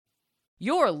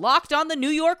You're Locked on the New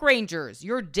York Rangers,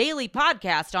 your daily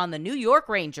podcast on the New York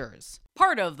Rangers.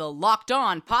 Part of the Locked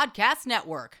On Podcast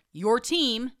Network, your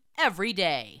team every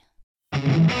day.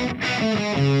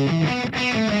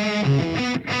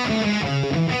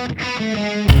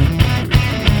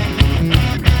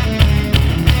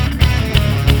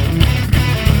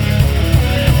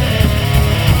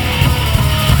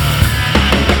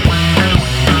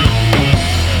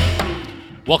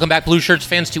 Welcome back, Blue Shirts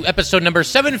fans, to episode number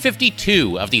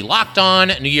 752 of the Locked On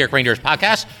New York Rangers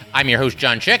podcast. I'm your host,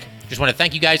 John Chick. Just want to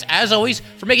thank you guys, as always,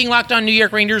 for making Locked On New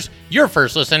York Rangers your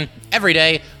first listen every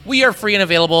day. We are free and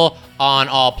available on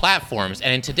all platforms.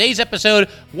 And in today's episode,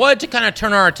 wanted to kind of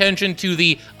turn our attention to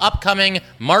the upcoming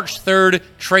March 3rd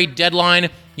trade deadline.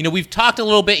 You know, we've talked a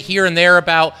little bit here and there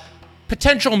about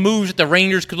potential moves that the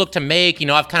Rangers could look to make. You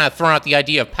know, I've kind of thrown out the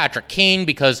idea of Patrick Kane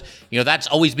because, you know, that's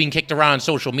always being kicked around on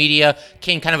social media.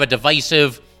 Kane kind of a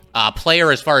divisive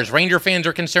player as far as Ranger fans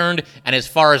are concerned, and as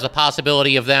far as the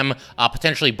possibility of them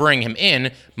potentially bringing him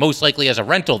in, most likely as a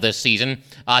rental this season.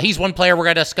 He's one player we're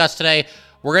going to discuss today.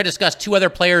 We're going to discuss two other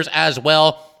players as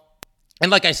well.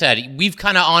 And like I said, we've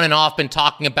kind of on and off been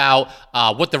talking about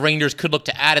what the Rangers could look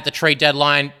to add at the trade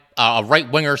deadline. A right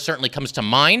winger certainly comes to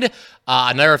mind.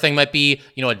 Another thing might be,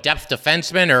 you know, a depth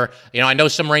defenseman, or, you know, I know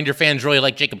some Ranger fans really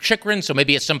like Jacob Chychrun, so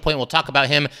maybe at some point we'll talk about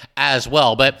him as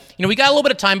well. But, you know, we got a little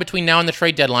bit of time between now and the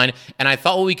trade deadline, and I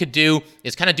thought what we could do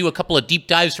is kind of do a couple of deep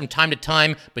dives from time to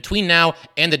time between now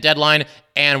and the deadline.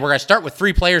 And we're going to start with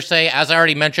three players today. As I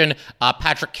already mentioned,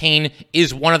 Patrick Kane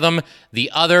is one of them. The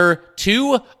other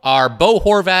two are Bo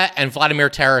Horvat and Vladimir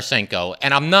Tarasenko.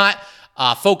 And I'm not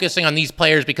focusing on these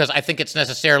players because I think it's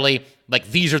necessarily like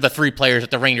these are the three players that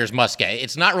the Rangers must get.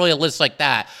 It's not really a list like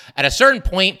that. At a certain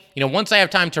point, you know, once I have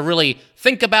time to really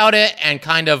think about it and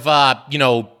kind of, you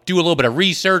know, do a little bit of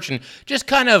research and just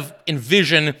kind of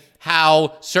envision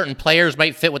how certain players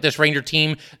might fit with this Ranger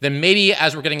team, then maybe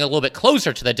as we're getting a little bit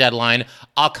closer to the deadline,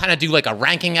 I'll kind of do like a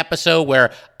ranking episode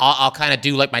where I'll kind of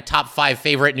do like my top 5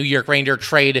 favorite New York Ranger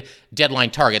trade deadline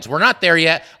targets. We're not there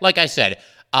yet. Like I said,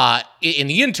 in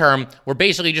the interim, we're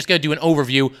basically just going to do an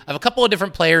overview of a couple of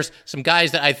different players, some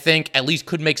guys that I think at least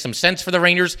could make some sense for the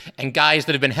Rangers, and guys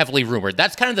that have been heavily rumored.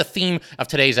 That's kind of the theme of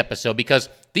today's episode, because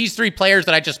these three players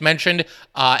that I just mentioned,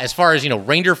 as far as, you know,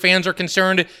 Ranger fans are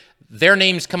concerned, their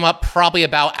names come up probably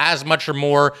about as much or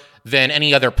more than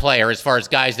any other player as far as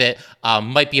guys that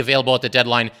might be available at the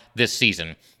deadline this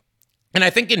season. And I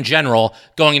think in general,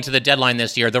 going into the deadline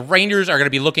this year, the Rangers are going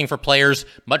to be looking for players,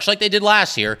 much like they did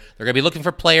last year. They're going to be looking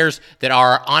for players that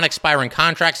are on expiring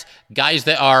contracts, guys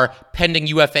that are pending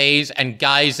UFAs, and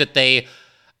guys that they,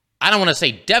 I don't want to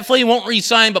say definitely won't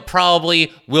re-sign, but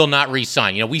probably will not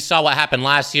re-sign. You know, we saw what happened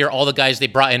last year. All the guys they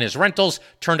brought in as rentals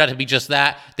turned out to be just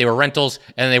that. They were rentals,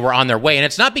 and they were on their way. And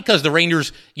it's not because the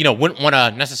Rangers, you know, wouldn't want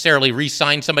to necessarily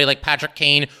re-sign somebody like Patrick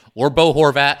Kane or Bo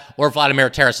Horvat or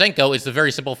Vladimir Tarasenko. It's the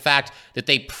very simple fact that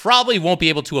they probably won't be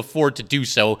able to afford to do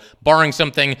so, barring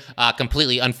something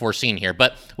completely unforeseen here.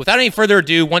 But without any further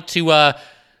ado, want to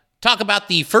talk about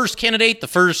the first candidate, the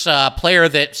first player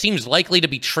that seems likely to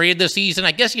be traded this season.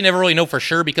 I guess you never really know for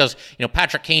sure because, you know,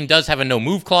 Patrick Kane does have a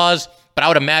no-move clause, but I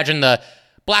would imagine the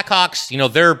Blackhawks, you know,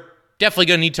 they're definitely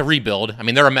going to need to rebuild. I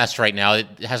mean, they're a mess right now.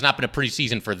 It has not been a pretty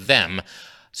season for them.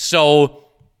 So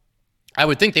I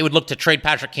would think they would look to trade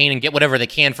Patrick Kane and get whatever they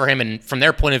can for him, and from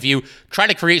their point of view, try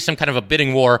to create some kind of a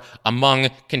bidding war among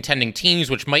contending teams,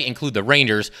 which might include the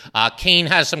Rangers. Kane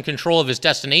has some control of his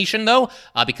destination, though,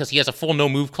 because he has a full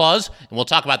no-move clause, and we'll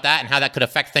talk about that and how that could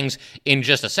affect things in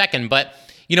just a second. But,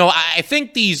 you know, I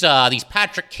think these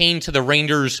Patrick Kane to the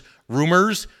Rangers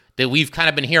rumors that we've kind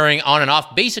of been hearing on and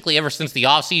off basically ever since the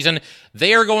offseason,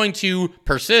 they are going to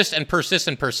persist and persist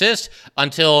and persist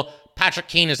until Patrick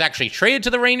Kane is actually traded to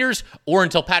the Rangers, or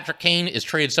until Patrick Kane is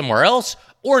traded somewhere else,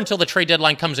 or until the trade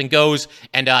deadline comes and goes,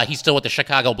 and he's still with the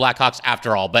Chicago Blackhawks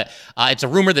after all. But it's a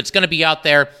rumor that's going to be out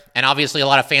there, and obviously a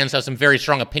lot of fans have some very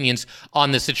strong opinions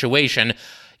on this situation.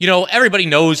 You know, everybody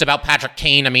knows about Patrick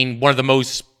Kane. I mean, one of the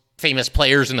most famous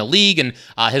players in the league, and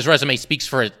his resume speaks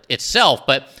for itself.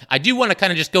 But I do want to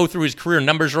kind of just go through his career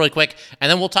numbers really quick,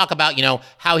 and then we'll talk about, you know,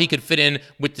 how he could fit in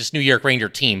with this New York Ranger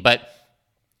team. But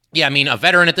yeah, I mean, a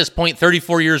veteran at this point,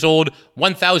 34 years old,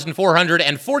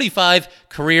 1,445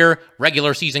 career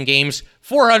regular season games,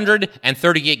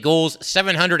 438 goals,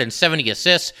 770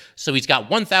 assists. So he's got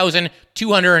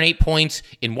 1,208 points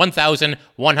in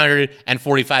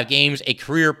 1,145 games, a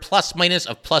career plus minus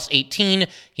of plus 18.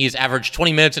 He has averaged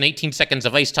 20 minutes and 18 seconds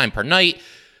of ice time per night.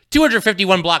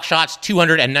 251 block shots,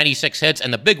 296 hits,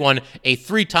 and the big one, a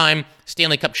 3-time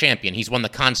Stanley Cup champion. He's won the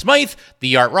Conn Smythe,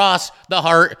 the Art Ross, the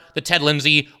Hart, the Ted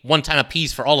Lindsay, 1 time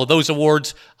apiece for all of those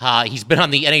awards. He's been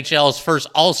on the NHL's first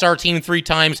All-Star team 3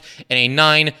 times and a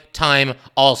 9-time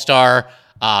All-Star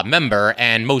member,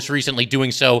 and most recently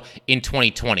doing so in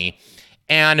 2020.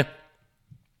 And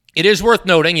it is worth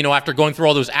noting, after going through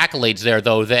all those accolades there,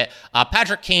 though, that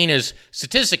Patrick Kane is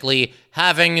statistically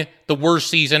having the worst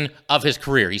season of his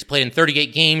career. He's played in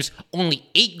 38 games, only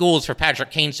 8 goals for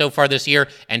Patrick Kane so far this year,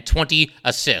 and 20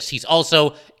 assists. He's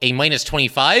also a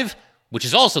 -25, which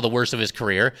is also the worst of his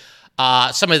career.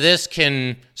 Some of this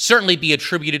can certainly be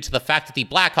attributed to the fact that the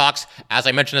Blackhawks, as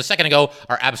I mentioned a second ago,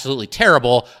 are absolutely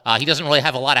terrible. He doesn't really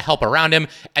have a lot of help around him.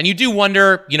 And you do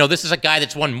wonder, this is a guy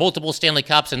that's won multiple Stanley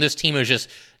Cups, and this team is just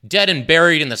dead and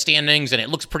buried in the standings, and it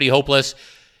looks pretty hopeless.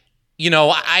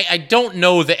 I don't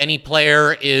know that any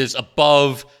player is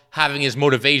above having his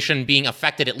motivation being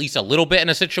affected at least a little bit in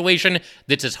a situation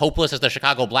that's as hopeless as the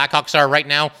Chicago Blackhawks are right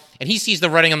now. And he sees the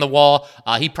writing on the wall.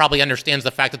 He probably understands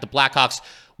the fact that the Blackhawks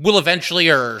will eventually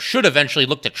or should eventually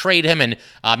look to trade him, and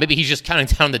maybe he's just counting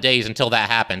down the days until that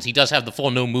happens. He does have the full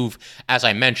no move, as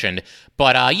I mentioned.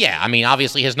 But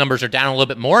obviously his numbers are down a little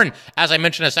bit more, and as I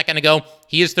mentioned a second ago,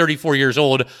 he is 34 years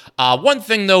old. One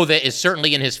thing, though, that is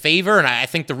certainly in his favor, and I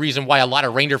think the reason why a lot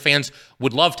of Ranger fans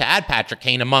would love to add Patrick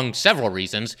Kane, among several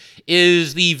reasons,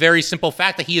 is the very simple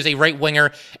fact that he is a right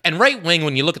winger. And right wing,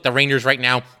 when you look at the Rangers right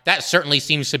now, that certainly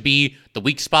seems to be the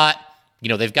weak spot.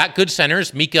 They've got good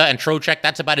centers, Mika and Trocheck.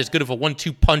 That's about as good of a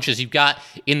 1-2 punch as you've got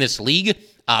in this league.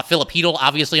 Filip Chytil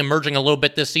obviously emerging a little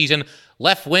bit this season.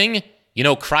 Left wing,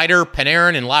 Kreider,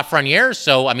 Panarin, and Lafreniere.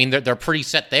 So, they're pretty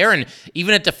set there. And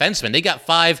even at defensemen, they got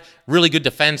 5 really good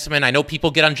defensemen. I know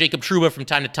people get on Jacob Trouba from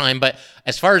time to time, but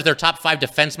as far as their top 5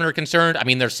 defensemen are concerned,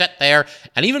 they're set there.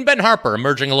 And even Ben Harper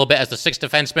emerging a little bit as the 6th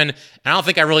defenseman. And I don't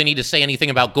think I really need to say anything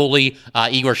about goalie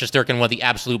Igor Shesterkin, one of the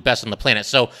absolute best on the planet.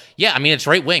 So, it's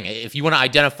right wing. If you want to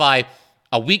identify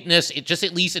a weakness, just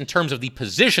at least in terms of the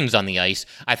positions on the ice,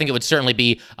 I think it would certainly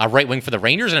be a right wing for the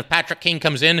Rangers. And if Patrick Kane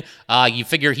comes in, you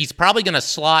figure he's probably going to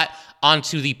slot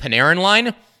onto the Panarin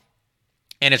line.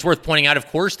 And it's worth pointing out, of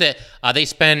course, that they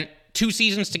spent 2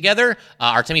 seasons together.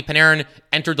 Artemi Panarin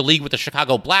entered the league with the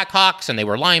Chicago Blackhawks, and they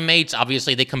were line mates.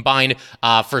 Obviously, they combined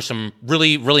for some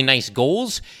really, really nice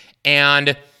goals.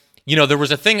 And there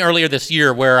was a thing earlier this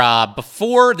year where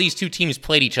before these two teams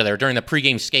played each other during the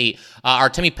pregame skate,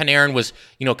 Artemi Panarin was,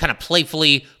 kind of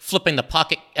playfully flipping the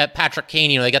puck at Patrick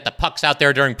Kane. They got the pucks out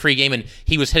there during pregame, and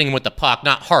he was hitting him with the puck.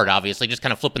 Not hard, obviously, just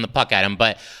kind of flipping the puck at him.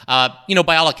 But,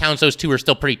 by all accounts, those two are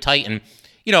still pretty tight. And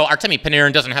Artemi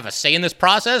Panarin doesn't have a say in this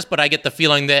process, but I get the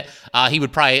feeling that he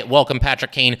would probably welcome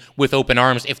Patrick Kane with open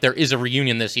arms if there is a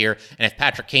reunion this year, and if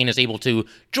Patrick Kane is able to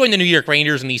join the New York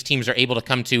Rangers and these teams are able to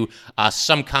come to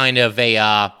some kind of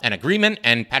an agreement,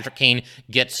 and Patrick Kane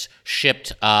gets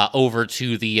shipped over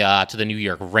to the New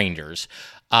York Rangers.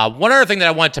 One other thing that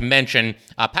I wanted to mention,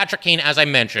 Patrick Kane, as I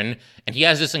mentioned, and he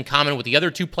has this in common with the other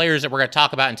 2 players that we're going to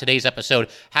talk about in today's episode,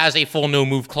 has a full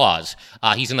no-move clause.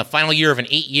 He's in the final year of an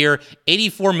 8-year,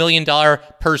 $84 million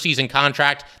per season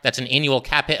contract. That's an annual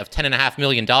cap hit of $10.5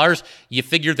 million. You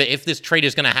figure that if this trade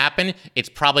is going to happen, it's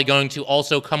probably going to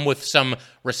also come with some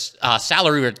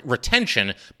salary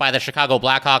retention by the Chicago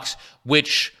Blackhawks,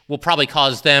 which will probably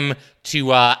cause them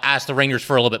to ask the Rangers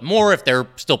for a little bit more if they're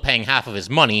still paying half of his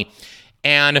money.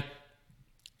 And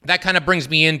that kind of brings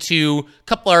me into a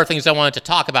couple other things I wanted to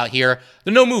talk about here.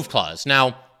 The no-move clause.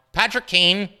 Now, Patrick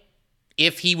Kane,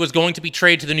 if he was going to be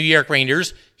traded to the New York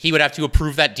Rangers, he would have to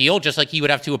approve that deal, just like he would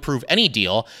have to approve any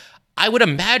deal. I would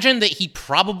imagine that he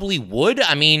probably would.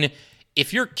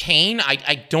 If you're Kane,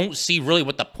 I don't see really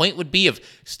what the point would be of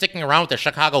sticking around with the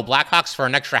Chicago Blackhawks for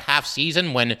an extra half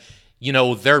season when,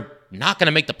 they're not going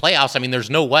to make the playoffs. There's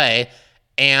no way.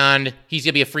 And he's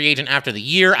going to be a free agent after the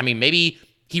year. Maybe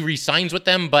he re-signs with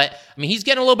them, but he's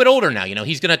getting a little bit older now.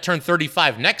 He's going to turn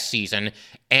 35 next season.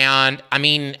 And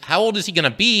how old is he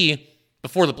going to be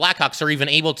before the Blackhawks are even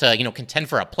able to, contend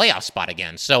for a playoff spot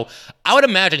again? So I would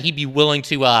imagine he'd be willing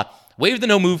to waive the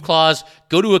no-move clause,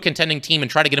 go to a contending team and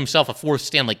try to get himself a 4th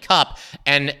Stanley Cup.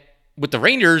 And with the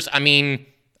Rangers,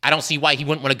 I don't see why he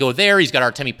wouldn't want to go there. He's got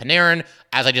Artemi Panarin.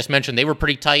 As I just mentioned, they were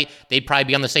pretty tight. They'd probably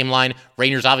be on the same line.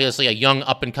 Rangers, obviously, a young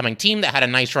up-and-coming team that had a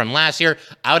nice run last year.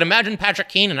 I would imagine Patrick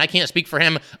Kane, and I can't speak for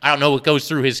him. I don't know what goes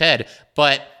through his head.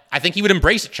 But I think he would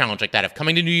embrace a challenge like that. If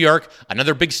coming to New York,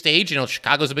 another big stage,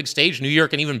 Chicago's a big stage, New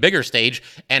York an even bigger stage,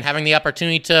 and having the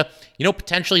opportunity to,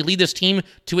 potentially lead this team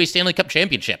to a Stanley Cup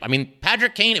championship. I mean,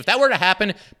 Patrick Kane, if that were to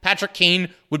happen, Patrick Kane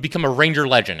would become a Ranger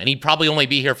legend, and he'd probably only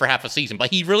be here for half a season,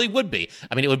 but he really would be.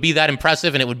 I mean, it would be that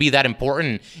impressive, and it would be that important,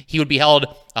 and he would be held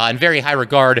in very high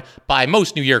regard by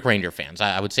most New York Ranger fans.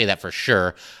 I would say that for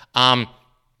sure.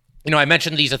 I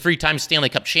mentioned he's a 3-time Stanley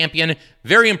Cup champion.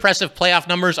 Very impressive playoff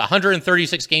numbers,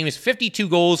 136 games, 52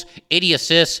 goals, 80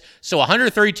 assists. So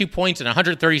 132 points in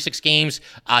 136 games.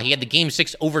 He had the Game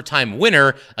 6 overtime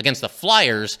winner against the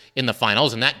Flyers in the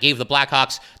finals, and that gave the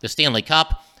Blackhawks the Stanley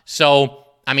Cup. So,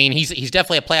 I mean, he's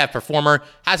definitely a playoff performer.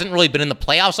 Hasn't really been in the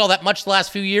playoffs all that much the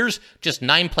last few years. Just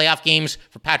 9 playoff games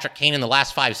for Patrick Kane in the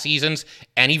last 5 seasons.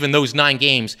 And even those 9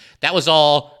 games, that was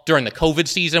all during the COVID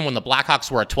season when the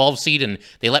Blackhawks were a 12 seed and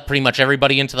they let pretty much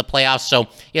everybody into the playoffs. So,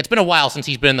 yeah, it's been a while since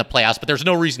he's been in the playoffs, but there's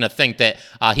no reason to think that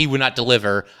he would not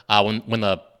deliver when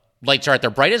the lights are at their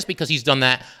brightest, because he's done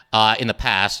that in the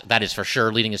past. That is for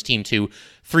sure, leading his team to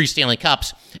 3 Stanley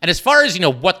Cups. And as far as,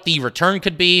 what the return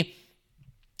could be,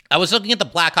 I was looking at the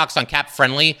Blackhawks on Cap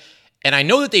Friendly, and I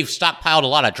know that they've stockpiled a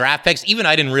lot of draft picks. Even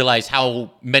I didn't realize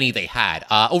how many they had.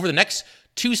 Over the next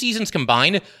 2 seasons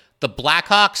combined, the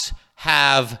Blackhawks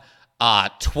have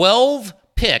 12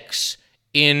 picks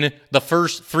in the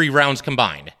first 3 rounds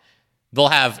combined. They'll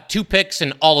have 2 picks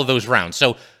in all of those rounds.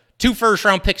 So 2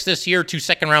 first-round picks this year, 2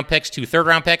 second-round picks, 2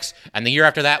 third-round picks, and the year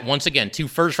after that, once again, 2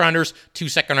 first-rounders, 2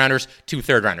 second-rounders, 2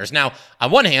 third-rounders. Now,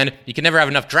 on one hand, you can never have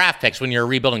enough draft picks when you're a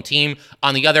rebuilding team.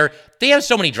 On the other, they have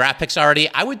so many draft picks already.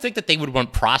 I would think that they would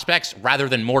want prospects rather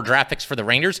than more draft picks for the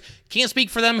Rangers. Can't speak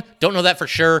for them, don't know that for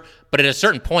sure, but at a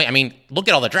certain point, I mean, look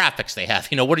at all the draft picks they have.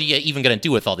 What are you even going to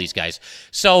do with all these guys?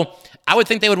 So I would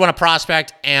think they would want a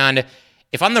prospect, and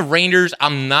if I'm the Rangers,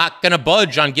 I'm not going to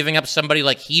budge on giving up somebody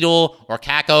like Chytil or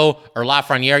Kakko or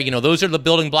Lafreniere. Those are the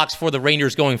building blocks for the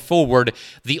Rangers going forward.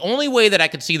 The only way that I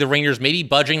could see the Rangers maybe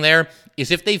budging there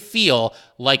is if they feel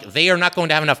like they are not going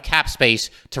to have enough cap space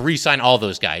to re-sign all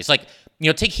those guys. Like,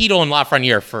 take Chytil and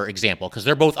Lafreniere, for example, because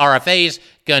they're both RFAs,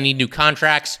 going to need new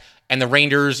contracts, and the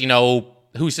Rangers,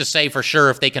 who's to say for sure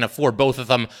if they can afford both of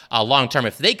them long-term?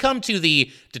 If they come to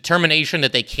the determination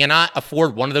that they cannot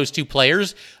afford one of those 2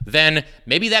 players, then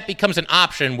maybe that becomes an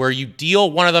option where you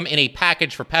deal one of them in a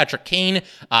package for Patrick Kane.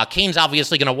 Kane's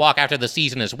obviously going to walk after the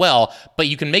season as well, but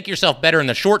you can make yourself better in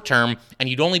the short term, and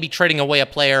you'd only be trading away a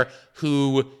player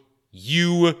who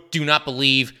you do not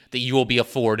believe that you will be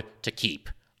afford to keep.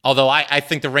 Although I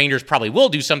think the Rangers probably will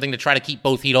do something to try to keep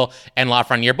both Chytil and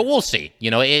Lafreniere, but we'll see.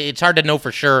 It's hard to know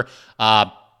for sure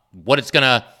what it's going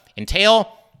to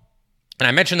entail. And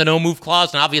I mentioned the no-move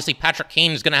clause, and obviously Patrick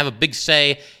Kane is going to have a big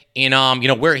say in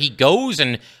where he goes,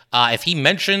 and if he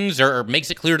mentions or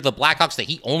makes it clear to the Blackhawks that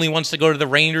he only wants to go to the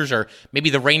Rangers, or maybe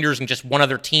the Rangers and just one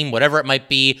other team, whatever it might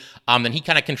be, then he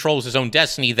kind of controls his own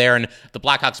destiny there, and the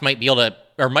Blackhawks might be able to,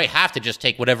 or might have to just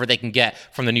take whatever they can get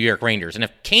from the New York Rangers. And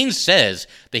if Kane says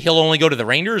that he'll only go to the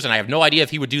Rangers, and I have no idea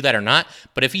if he would do that or not,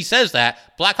 but if he says that,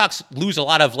 Blackhawks lose a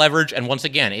lot of leverage, and once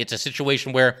again, it's a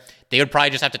situation where they would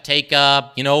probably just have to take, I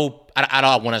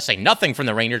don't want to say nothing from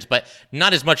the Rangers, but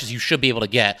not as much as you should be able to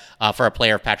get for a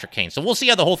player of Patrick Kane. So we'll see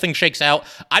how the whole thing shakes out.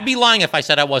 I'd be lying if I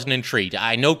said I wasn't intrigued.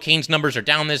 I know Kane's numbers are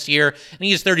down this year, and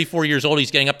he is 34 years old.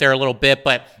 He's getting up there a little bit,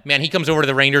 but man, he comes over to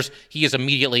the Rangers. He is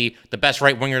immediately the best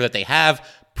right winger that they have.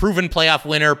 Proven playoff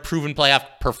winner, proven playoff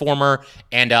performer,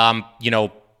 and,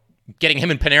 getting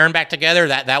him and Panarin back together,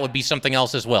 that would be something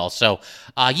else as well. So,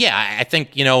 I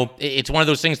think, it's one of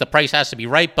those things, the price has to be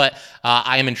right, but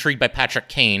I am intrigued by Patrick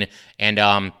Kane. And,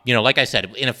 like I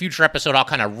said, in a future episode, I'll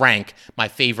kind of rank my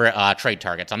favorite trade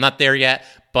targets. I'm not there yet,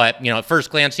 but, at first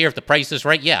glance here, if the price is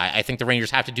right, I think the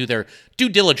Rangers have to do their due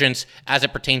diligence as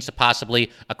it pertains to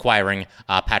possibly acquiring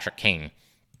Patrick Kane.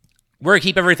 We're going to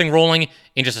keep everything rolling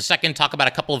in just a second, talk about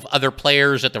a couple of other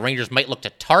players that the Rangers might look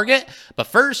to target. But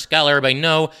first, gotta let everybody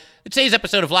know that today's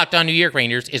episode of Locked On New York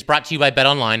Rangers is brought to you by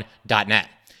BetOnline.net.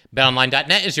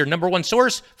 BetOnline.net is your number one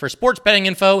source for sports betting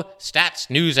info, stats,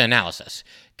 news, and analysis.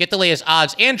 Get the latest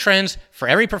odds and trends for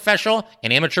every professional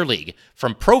and amateur league,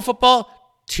 from pro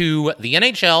football to the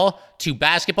NHL to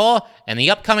basketball and the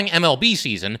upcoming MLB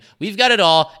season. We've got it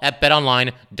all at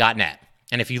BetOnline.net.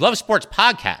 And if you love sports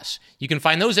podcasts, you can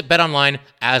find those at BetOnline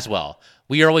as well.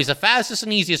 We are always the fastest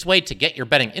and easiest way to get your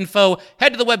betting info.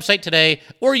 Head to the website today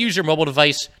or use your mobile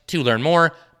device to learn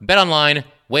more. BetOnline,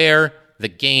 where the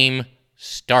game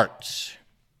starts.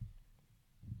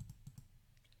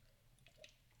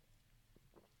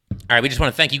 All right, we just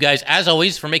want to thank you guys, as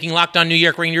always, for making Locked On New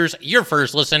York Rangers your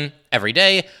first listen every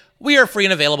day. We are free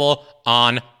and available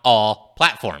on all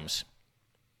platforms.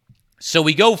 So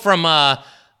we go from a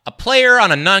player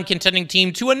on a non-contending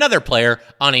team to another player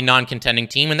on a non-contending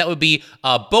team, and that would be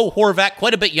Bo Horvat,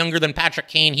 quite a bit younger than Patrick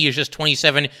Kane. He is just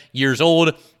 27 years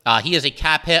old. He has a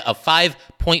cap hit of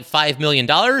 $5.5 million,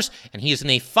 and he is in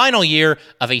the final year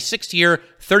of a 6-year,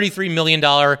 $33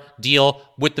 million deal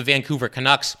with the Vancouver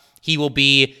Canucks. He will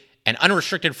be an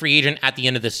unrestricted free agent at the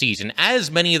end of the season, as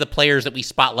many of the players that we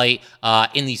spotlight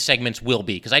in these segments will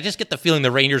be, because I just get the feeling the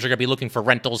Rangers are going to be looking for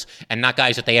rentals and not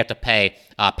guys that they have to pay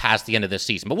past the end of this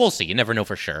season. But we'll see. You never know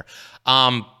for sure.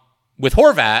 With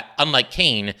Horvat, unlike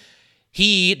Kane,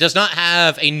 he does not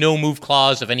have a no-move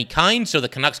clause of any kind, so the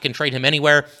Canucks can trade him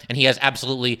anywhere, and he has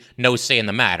absolutely no say in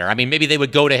the matter. I mean, maybe they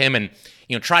would go to him and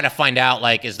try to find out,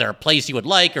 like, is there a place you would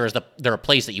like, or is there a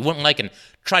place that you wouldn't like, and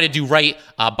try to do right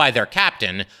by their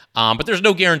captain. But there's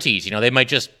no guarantees. They might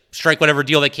just strike whatever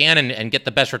deal they can and get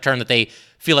the best return that they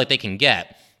feel like they can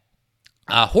get.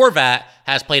 Horvat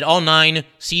has played all 9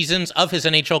 seasons of his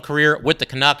NHL career with the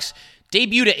Canucks.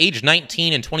 Debuted at age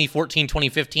 19 in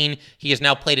 2014-2015. He has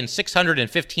now played in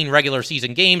 615 regular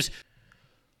season games.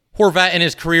 Horvat in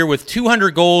his career with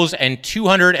 200 goals and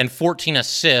 214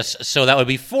 assists. So that would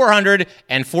be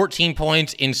 414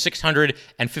 points in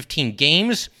 615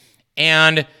 games.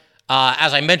 And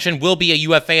as I mentioned, will be a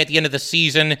UFA at the end of the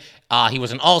season. He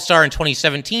was an all-star in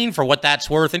 2017 for what that's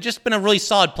worth, and just been a really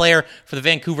solid player for the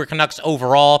Vancouver Canucks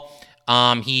overall.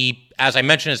 He, as I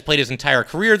mentioned, has played his entire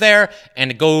career there,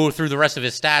 and to go through the rest of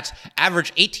his stats,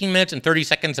 average 18 minutes and 30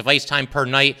 seconds of ice time per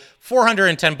night,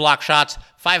 410 block shots,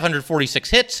 546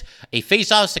 hits, a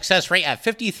face-off success rate at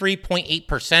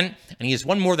 53.8%, and he has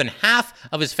won more than half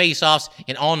of his face-offs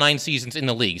in all 9 seasons in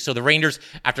the league. So the Rangers,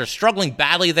 after struggling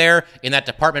badly there in that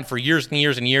department for years and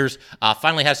years and years,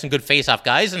 finally have some good face-off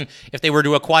guys, and if they were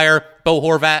to acquire Bo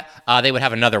Horvat, they would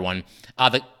have another one.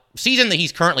 The season that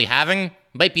he's currently having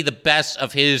might be the best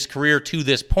of his career to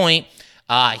this point.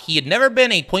 He had never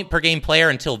been a point-per-game player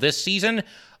until this season,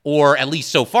 or at least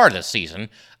so far this season.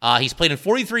 He's played in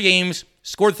 43 games,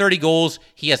 scored 30 goals.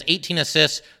 He has 18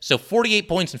 assists, so 48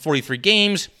 points in 43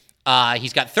 games.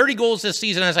 He's got 30 goals this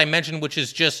season, as I mentioned, which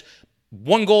is just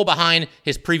 1 goal behind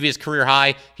his previous career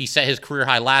high. He set his career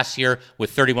high last year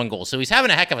with 31 goals, so he's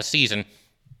having a heck of a season.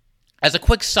 As a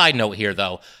quick side note here,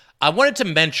 though, I wanted to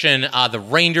mention the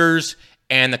Rangers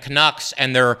and the Canucks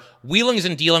and their wheelings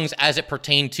and dealings as it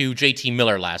pertained to JT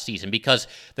Miller last season, because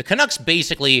the Canucks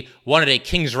basically wanted a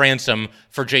king's ransom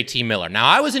for JT Miller. Now,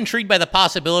 I was intrigued by the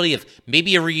possibility of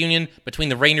maybe a reunion between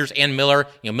the Rangers and Miller.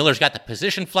 Miller's got the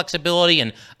position flexibility,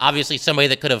 and obviously somebody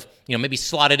that could have, maybe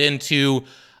slotted into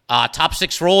top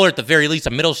 6 role, or at the very least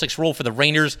a middle 6 role for the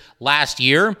Rangers last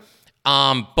year.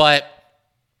 But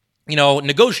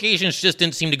negotiations just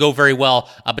didn't seem to go very well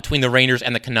between the Rangers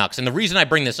and the Canucks. And the reason I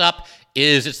bring this up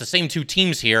is it's the same 2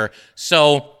 teams here.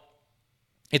 So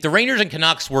if the Rangers and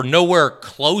Canucks were nowhere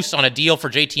close on a deal for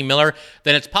JT Miller,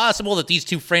 then it's possible that these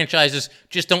 2 franchises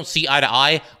just don't see eye to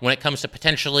eye when it comes to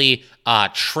potentially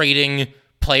trading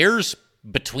players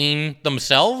between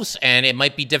themselves, and it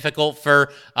might be difficult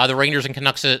for the Rangers and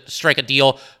Canucks to strike a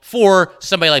deal for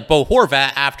somebody like Bo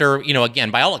Horvat after, again,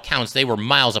 by all accounts, they were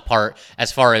miles apart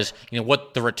as far as,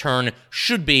 what the return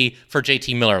should be for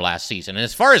JT Miller last season. And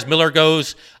as far as Miller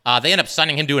goes, they end up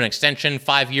signing him to an extension,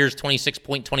 5 years,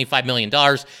 $26.25 million.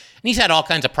 And he's had all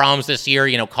kinds of problems this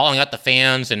year, calling out the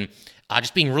fans and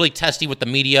just being really testy with the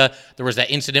media. There was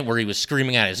that incident where he was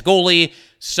screaming at his goalie.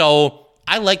 So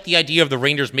I like the idea of the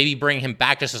Rangers maybe bringing him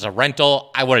back just as a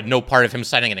rental. I wanted no part of him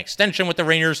signing an extension with the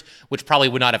Rangers, which probably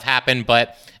would not have happened.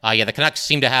 But the Canucks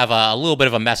seem to have a little bit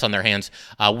of a mess on their hands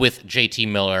with JT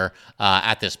Miller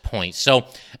at this point. So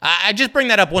I just bring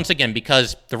that up once again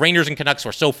because the Rangers and Canucks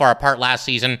were so far apart last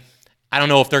season. I don't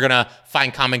know if they're going to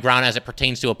find common ground as it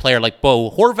pertains to a player like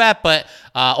Bo Horvat, but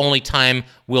only time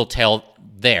will tell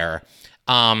there.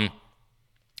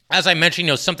 As I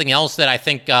mentioned, something else that I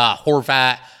think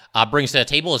Horvat brings to the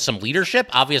table is some leadership.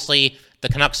 Obviously, the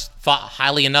Canucks thought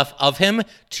highly enough of him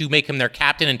to make him their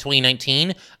captain in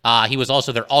 2019. He was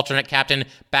also their alternate captain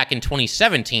back in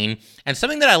 2017. And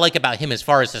something that I like about him as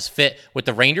far as his fit with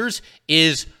the Rangers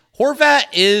is Horvat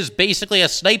is basically a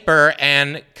sniper,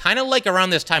 and kind of like around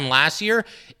this time last year,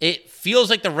 it feels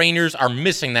like the Rangers are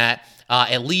missing that,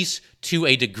 at least to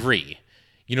a degree.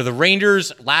 The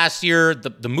Rangers last year,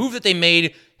 the move that they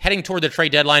made heading toward the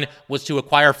trade deadline was to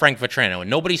acquire Frank Vatrano, and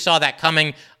nobody saw that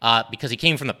coming because he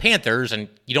came from the Panthers, and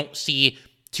you don't see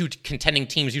 2 contending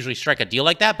teams usually strike a deal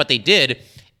like that, but they did,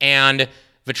 and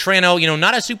Vetrano,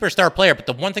 not a superstar player, but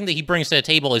the one thing that he brings to the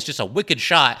table is just a wicked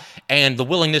shot and the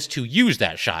willingness to use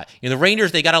that shot. The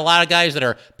Rangers, they got a lot of guys that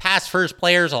are pass-first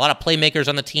players, a lot of playmakers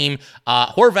on the team.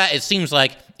 Horvat, it seems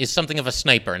like, is something of a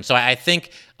sniper, and so I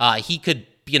think he could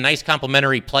be a nice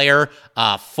complementary player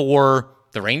for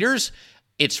the Rangers.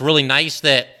 It's really nice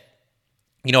that,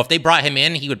 if they brought him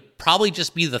in, he would probably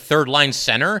just be the third-line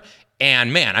center,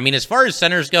 and man, I mean, as far as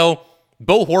centers go,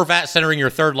 Bo Horvat centering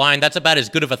your third line, that's about as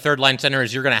good of a third line center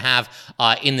as you're going to have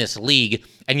in this league.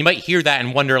 And you might hear that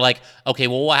and wonder, like, okay,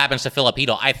 well, what happens to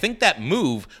Filipino? I think that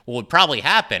move, what would probably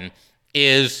happen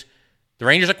is the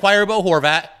Rangers acquire Bo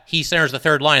Horvat, he centers the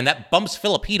third line, and that bumps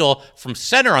Filipino from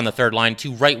center on the third line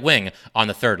to right wing on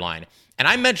the third line. And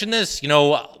I mentioned this, a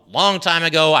long time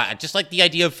ago. I just like the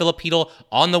idea of Filipino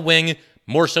on the wing,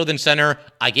 more so than center.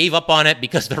 I gave up on it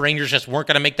because the Rangers just weren't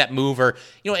going to make that move, or,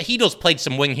 Hedl's played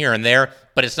some wing here and there,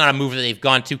 but it's not a move that they've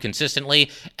gone to consistently,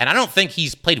 and I don't think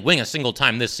he's played wing a single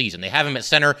time this season. They have him at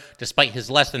center despite his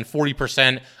less than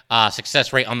 40%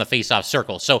 success rate on the faceoff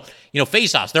circle. So,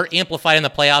 faceoffs, they're amplified in the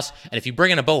playoffs, and if you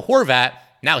bring in a Bo Horvat,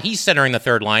 now he's centering the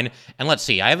third line, and let's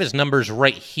see, I have his numbers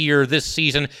right here this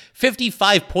season.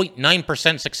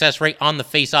 55.9% success rate on the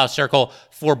faceoff circle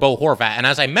for Bo Horvat, and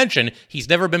as I mentioned, he's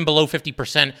never been below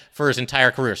 50% for his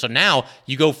entire career. So now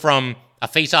you go from a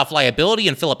faceoff liability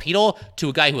in Filipino to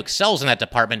a guy who excels in that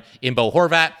department in Bo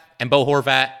Horvat, and Bo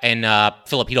Horvat and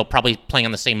Filipino probably playing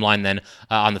on the same line then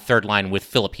on the third line with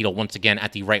Filipino once again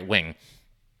at the right wing.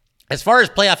 As far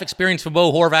as playoff experience for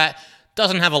Bo Horvat,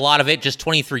 doesn't have a lot of it, just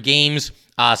 23 games.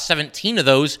 17 of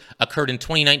those occurred in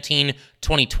 2019,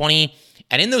 2020.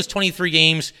 And in those 23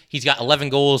 games, he's got 11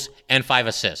 goals and 5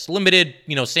 assists. Limited,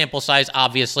 sample size,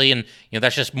 obviously, and,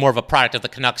 that's just more of a product of the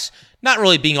Canucks not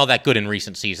really being all that good in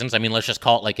recent seasons. I mean, let's just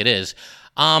call it like it is.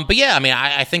 But yeah, I mean,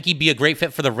 I think he'd be a great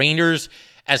fit for the Rangers.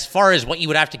 As far as what you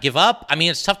would have to give up, I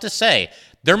mean, it's tough to say.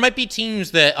 There might be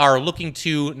teams that are looking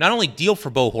to not only deal for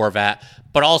Bo Horvat,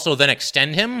 but also then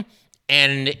extend him.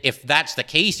 And if that's the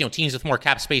case, teams with more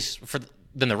cap space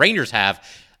than the Rangers have,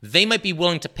 they might be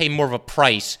willing to pay more of a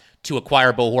price to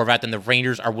acquire Bo Horvat than the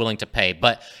Rangers are willing to pay.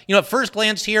 But, at first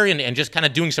glance here and just kind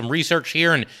of doing some research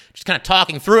here and just kind of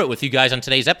talking through it with you guys on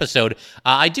today's episode,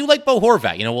 I do like Bo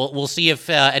Horvat. We'll see if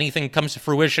anything comes to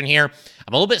fruition here.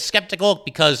 I'm a little bit skeptical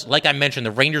because, like I mentioned,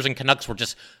 the Rangers and Canucks were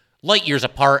just light years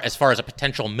apart as far as a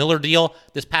potential Miller deal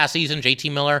this past season,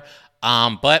 JT Miller.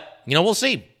 But, we'll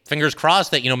see. Fingers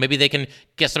crossed that, maybe they can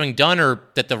get something done or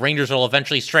that the Rangers will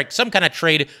eventually strike some kind of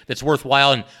trade that's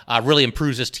worthwhile and really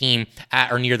improves this team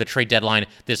at or near the trade deadline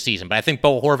this season. But I think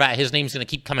Bo Horvat, his name's going to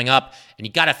keep coming up, and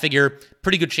you got to figure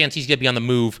pretty good chance he's going to be on the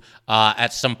move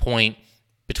at some point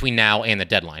between now and the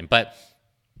deadline. But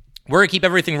we're going to keep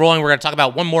everything rolling. We're going to talk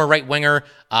about one more right winger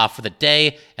for the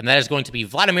day, and that is going to be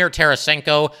Vladimir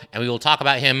Tarasenko, and we will talk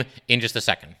about him in just a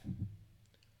second.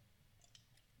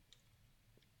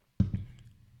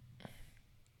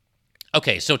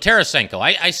 Okay, so Tarasenko,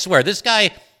 I swear, this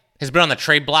guy has been on the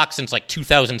trade block since like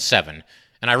 2007,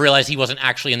 and I realized he wasn't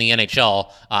actually in the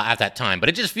NHL at that time, but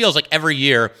it just feels like every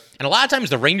year, and a lot of times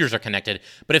the Rangers are connected,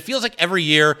 but it feels like every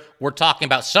year we're talking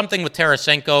about something with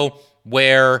Tarasenko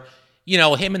where,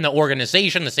 him and the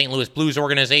organization, the St. Louis Blues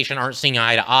organization, aren't seeing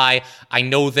eye to eye. I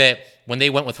know that when they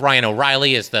went with Ryan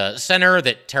O'Reilly as the center,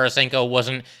 that Tarasenko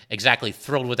wasn't exactly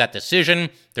thrilled with that decision.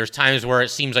 There's times where it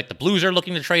seems like the Blues are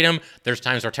looking to trade him. There's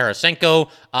times where Tarasenko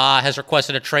has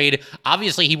requested a trade.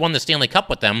 Obviously, he won the Stanley Cup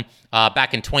with them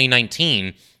back in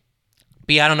 2019.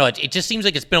 But yeah, I don't know. It just seems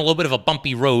like it's been a little bit of a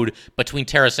bumpy road between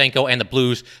Tarasenko and the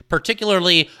Blues,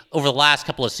 particularly over the last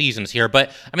couple of seasons here.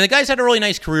 But, I mean, the guy's had a really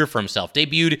nice career for himself.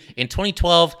 Debuted in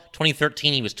 2012,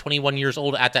 2013. He was 21 years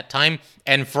old at that time.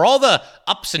 And for all the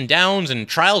ups and downs and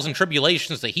trials and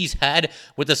tribulations that he's had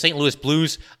with the St. Louis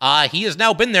Blues, he has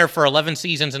now been there for 11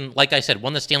 seasons. And like I said,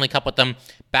 won the Stanley Cup with them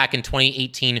back in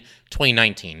 2018,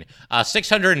 2019.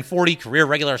 640 career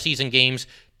regular season games,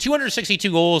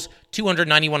 262 goals,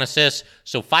 291 assists,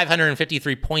 so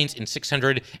 553 points in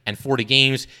 640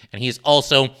 games, and he is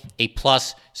also a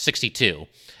plus 62.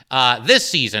 This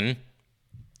season,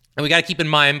 and we got to keep in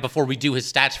mind before we do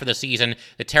his stats for the season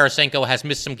that Tarasenko has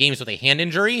missed some games with a hand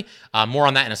injury. More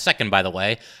on that in a second, by the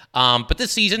way. But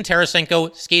this season,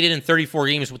 Tarasenko skated in 34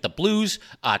 games with the Blues,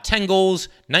 10 goals,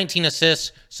 19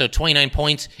 assists, so 29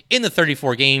 points in the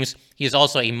 34 games. He is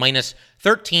also a minus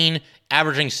 13,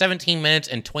 averaging 17 minutes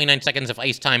and 29 seconds of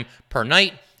ice time per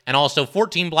night, and also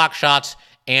 14 block shots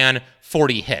and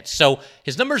 40 hits. So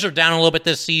his numbers are down a little bit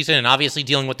this season, and obviously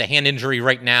dealing with the hand injury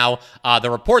right now.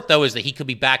 The report, though, is that he could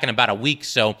be back in about a week,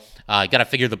 so you got to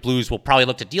figure the Blues will probably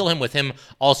look to deal him, with him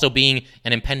also being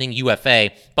an impending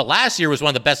UFA. But last year was one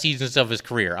of the best seasons of his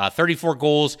career. 34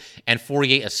 goals and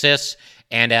 48 assists,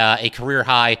 and a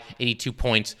career-high 82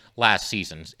 points last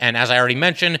season. And as I already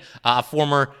mentioned, a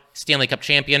former Stanley Cup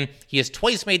champion. He has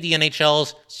twice made the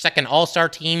NHL's second All-Star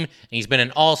team, and he's been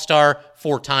an All-Star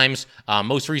 4 times,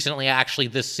 most recently actually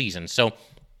this season. So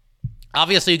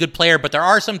obviously a good player, but there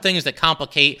are some things that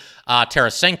complicate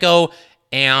Tarasenko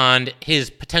and his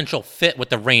potential fit with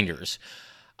the Rangers.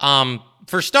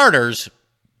 For starters,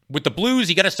 with the Blues,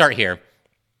 you got to start here.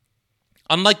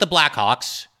 Unlike the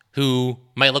Blackhawks, who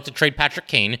might look to trade Patrick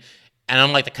Kane, and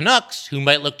unlike the Canucks, who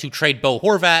might look to trade Bo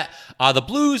Horvat, the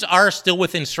Blues are still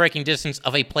within striking distance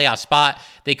of a playoff spot.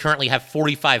 They currently have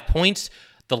 45 points.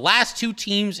 The last 2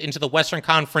 teams into the Western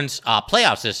Conference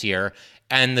playoffs this year,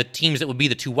 and the teams that would be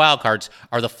the 2 wildcards,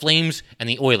 are the Flames and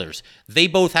the Oilers. They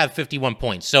both have 51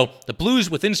 points. So the Blues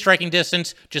within striking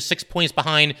distance, just 6 points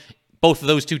behind both of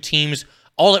those 2 teams.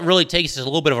 All it really takes is a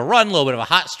little bit of a run, a little bit of a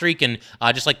hot streak, and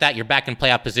just like that, you're back in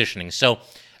playoff positioning. So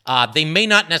they may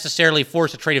not necessarily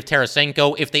force a trade of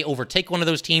Tarasenko if they overtake one of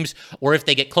those teams, or if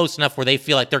they get close enough where they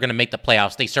feel like they're going to make the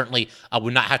playoffs. They certainly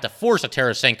would not have to force a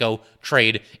Tarasenko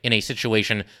trade in a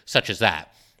situation such as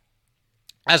that.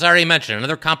 As I already mentioned,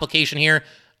 another complication here,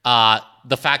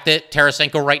 the fact that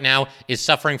Tarasenko right now is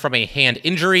suffering from a hand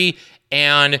injury,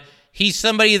 and he's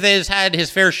somebody that has had his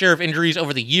fair share of injuries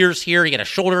over the years here. He got a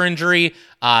shoulder injury,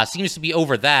 seems to be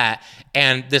over that.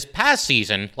 And this past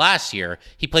season, last year,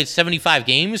 he played 75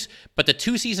 games, but the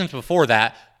 2 seasons before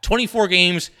that, 24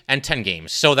 games and 10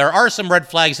 games. So there are some red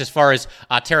flags as far as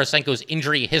Tarasenko's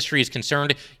injury history is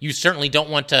concerned. You certainly don't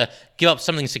want to give up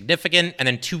something significant, and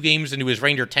then 2 games into his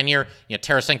Ranger tenure,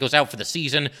 Tarasenko's out for the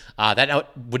season.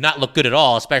 That would not look good at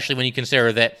all, especially when you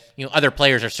consider that other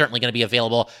players are certainly going to be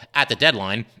available at the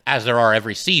deadline, as there are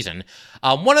every season.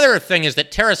 One other thing is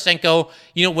that Tarasenko,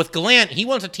 with Gallant, he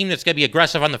wants a team that's going to be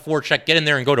aggressive on the forecheck, get in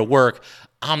there and go to work.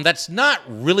 That's not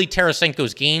really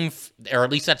Tarasenko's game, or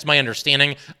at least that's my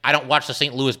understanding. I don't watch the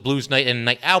St. Louis Blues night in and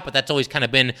night out, but that's always kind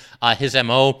of been his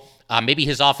MO. Maybe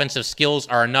his offensive skills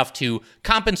are enough to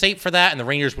compensate for that, and the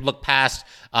Rangers would look past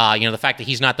the fact that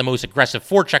he's not the most aggressive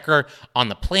forechecker on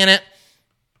the planet.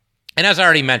 And as I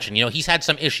already mentioned, he's had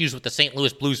some issues with the St.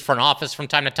 Louis Blues front office from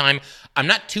time to time. I'm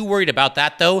not too worried about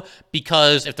that, though,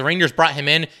 because if the Rangers brought him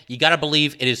in, you got to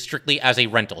believe it is strictly as a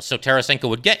rental. So Tarasenko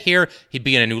would get here, he'd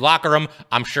be in a new locker room.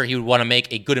 I'm sure he would want to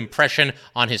make a good impression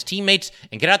on his teammates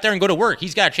and get out there and go to work.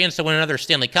 He's got a chance to win another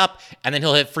Stanley Cup, and then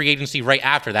he'll hit free agency right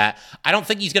after that. I don't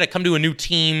think he's going to come to a new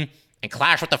team and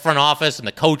clash with the front office and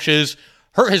the coaches,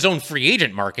 hurt his own free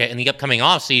agent market in the upcoming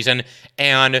offseason,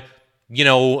 and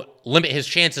limit his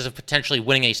chances of potentially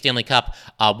winning a Stanley Cup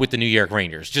with the New York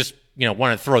Rangers. Just,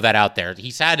 want to throw that out there.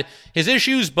 He's had his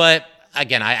issues, but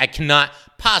again, I cannot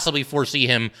possibly foresee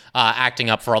him acting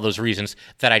up for all those reasons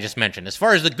that I just mentioned. As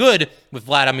far as the good with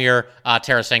Vladimir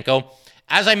Tarasenko,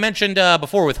 as I mentioned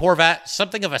before with Horvat,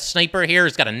 something of a sniper here.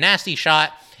 He's got a nasty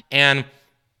shot, and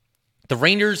the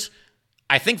Rangers,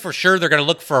 I think for sure they're going to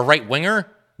look for a right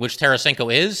winger, which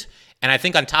Tarasenko is. And I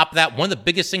think on top of that, one of the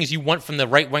biggest things you want from the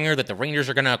right winger that the Rangers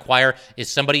are going to acquire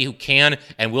is somebody who can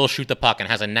and will shoot the puck and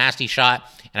has a nasty shot.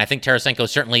 And I think Tarasenko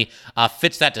certainly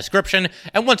fits that description.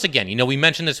 And once again, we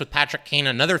mentioned this with Patrick Kane.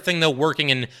 Another thing, though, working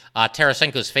in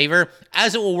Tarasenko's favor,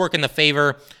 as it will work in the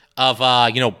favor of,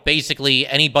 basically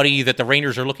anybody that the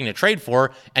Rangers are looking to trade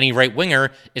for, any right winger,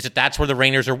 is that that's where the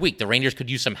Rangers are weak. The Rangers could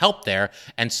use some help there.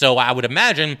 And so I would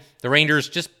imagine the Rangers,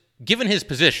 just given his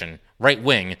position, right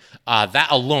wing, that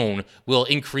alone will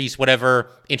increase whatever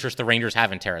interest the Rangers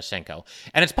have in Tarasenko.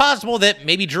 And it's possible that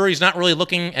maybe Drury's not really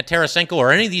looking at Tarasenko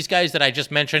or any of these guys that I just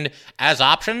mentioned as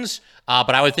options,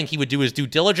 but I would think he would do his due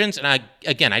diligence. And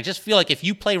I just feel like if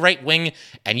you play right wing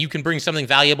and you can bring something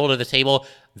valuable to the table,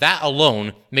 that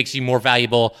alone makes you more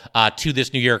valuable to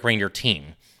this New York Ranger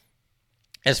team.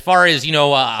 As far as,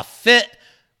 a fit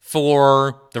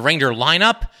for the Ranger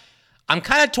lineup, I'm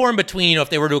kind of torn between, if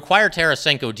they were to acquire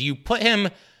Tarasenko, do you put him,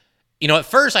 at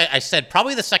first I said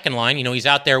probably the second line. He's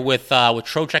out there with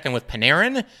Trocheck and with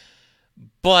Panarin.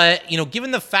 But,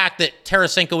 given the fact that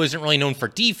Tarasenko isn't really known for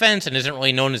defense and isn't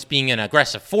really known as being an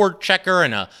aggressive forechecker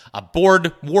and a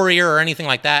board warrior or anything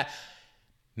like that,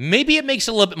 maybe it makes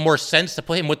a little bit more sense to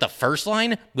put him with the first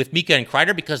line with Mika and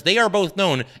Kreider, because they are both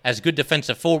known as good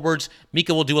defensive forwards.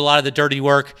 Mika will do a lot of the dirty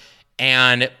work,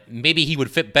 and maybe he would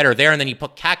fit better there. And then you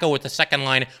put Kakko with the second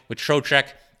line with Trocheck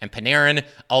and Panarin.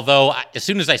 Although, as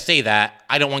soon as I say that,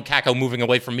 I don't want Kakko moving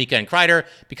away from Mika and Kreider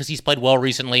because he's played well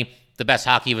recently. the best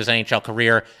hockey of his NHL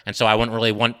career, and so I wouldn't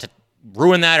really want to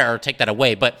ruin that or take that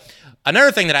away. But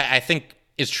another thing that I think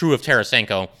is true of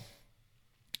Tarasenko,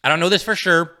 I don't know this for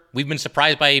sure. We've been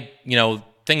surprised by,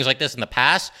 things like this in the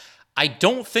past. I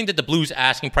don't think that the Blues'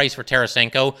 asking price for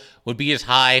Tarasenko would be as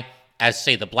high as,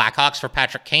 say, the Blackhawks for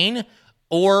Patrick Kane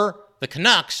or the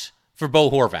Canucks for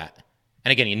Bo Horvat.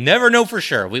 And again, you never know for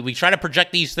sure. We try to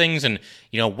project these things and,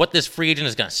 what this free agent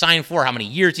is going to sign for, how many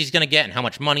years he's going to get and how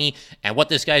much money and what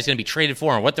this guy's going to be traded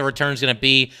for and what the return is going to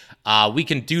be. We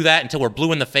can do that until we're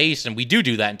blue in the face, and we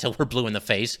do that until we're blue in the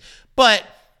face. But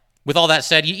with all that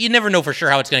said, you never know for sure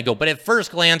how it's going to go. But at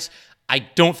first glance, I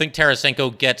don't think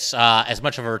Tarasenko gets as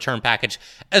much of a return package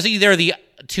as either of the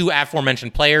two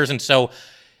aforementioned players. And so,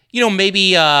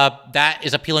 maybe that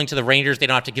is appealing to the Rangers. They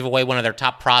don't have to give away one of their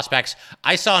top prospects.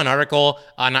 I saw an article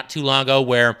not too long ago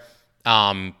where,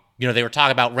 they were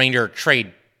talking about Ranger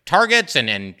trade targets,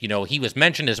 and he was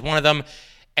mentioned as one of them.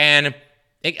 And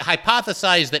it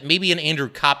hypothesized that maybe an Andrew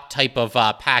Kopp type of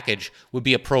package would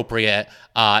be appropriate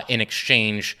in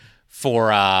exchange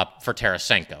for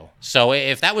Tarasenko. So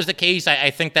if that was the case,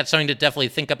 I think that's something to definitely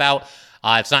think about.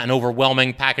 It's not an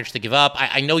overwhelming package to give up.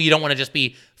 I know you don't want to just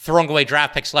be throwing away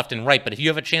draft picks left and right, but if you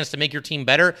have a chance to make your team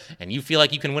better and you feel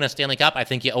like you can win a Stanley Cup, I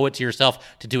think you owe it to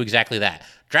yourself to do exactly that.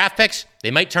 Draft picks,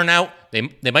 they might turn out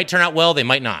well, they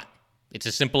might not. It's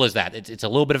as simple as that. It's a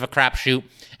little bit of a crapshoot.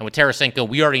 And with Tarasenko,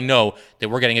 we already know that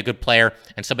we're getting a good player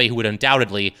and somebody who would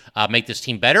undoubtedly make this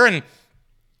team better and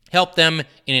help them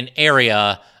in an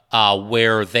area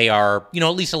where they are, at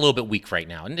least a little bit weak right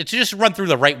now. And to just run through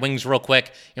the right wings real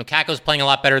quick, Kakko's playing a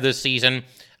lot better this season.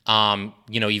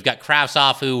 You've got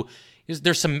Kravtsov, who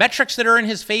there's some metrics that are in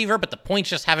his favor, but the points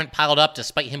just haven't piled up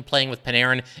despite him playing with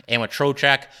Panarin and with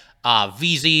Trocheck.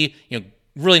 VZ,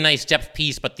 really nice depth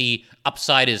piece, but the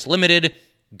upside is limited.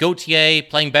 Gauthier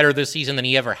playing better this season than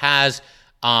he ever has.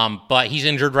 But he's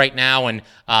injured right now, and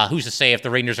who's to say if the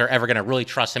Rangers are ever going to really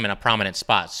trust him in a prominent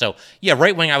spot. So, yeah,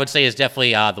 right wing, I would say, is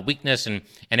definitely the weakness and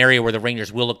an area where the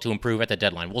Rangers will look to improve at the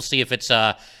deadline. We'll see if it's,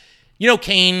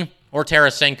 Kane or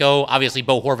Tarasenko. Obviously,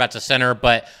 Bo Horvat's a center,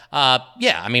 but,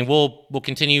 we'll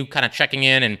continue kind of checking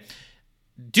in and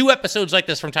do episodes like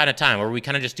this from time to time where we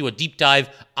kind of just do a deep dive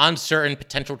on certain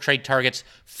potential trade targets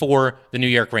for the New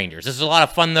York Rangers. This is a lot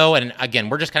of fun, though, and again,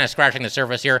 we're just kind of scratching the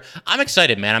surface here. I'm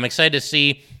excited, man. I'm excited to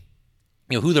see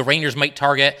who the Rangers might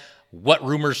target, what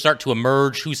rumors start to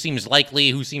emerge, who seems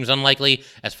likely, who seems unlikely,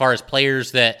 as far as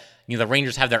players that the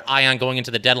Rangers have their eye on going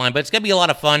into the deadline. But it's going to be a lot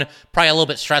of fun, probably a little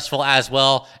bit stressful as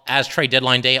well, as trade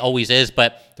deadline day always is.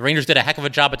 But the Rangers did a heck of a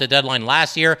job at the deadline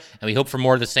last year, and we hope for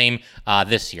more of the same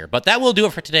this year. But that will do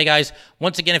it for today, guys.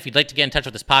 Once again, if you'd like to get in touch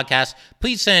with this podcast,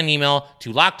 please send an email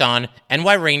to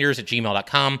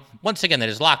lockedonnyrangers@gmail.com. Once again, that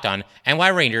is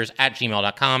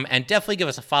lockedonnyrangers@gmail.com. And definitely give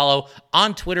us a follow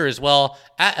on Twitter as well,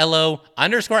 at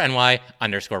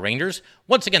 @LO_NY_Rangers.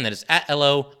 Once again, that is at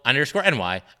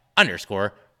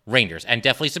 @LO_NY_Rangers. And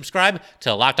definitely subscribe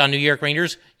to Locked On New York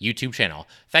Rangers YouTube channel.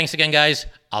 Thanks again, guys.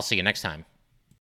 I'll see you next time.